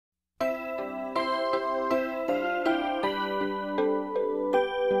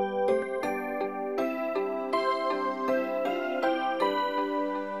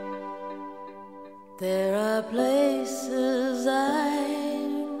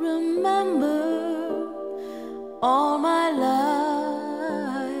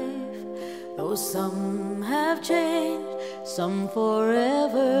some have changed, some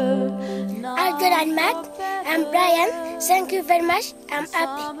forever. I'm good at math. I'm Brian. Thank you very much. I'm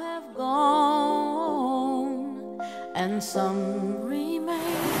happy. Some have gone, and some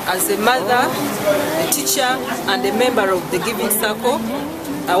remain. As a mother, a teacher, and a member of the Giving Circle,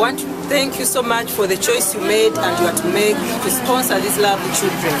 I want to thank you so much for the choice you made and you are to make to sponsor these lovely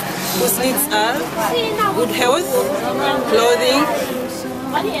children whose needs are good health, clothing,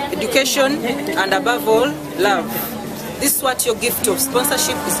 education, and above all, love. This is what your gift of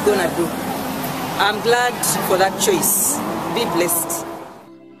sponsorship is gonna do. I'm glad for that choice. Be blessed.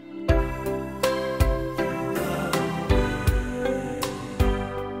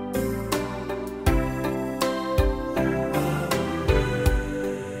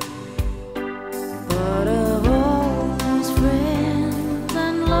 But of all these friends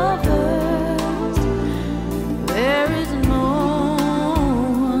and lovers, there is no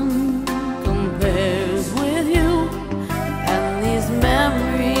one compares with you, and these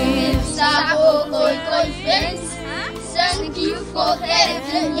memories. Thank you for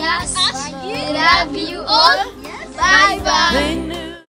having us. Love you all. Bye bye.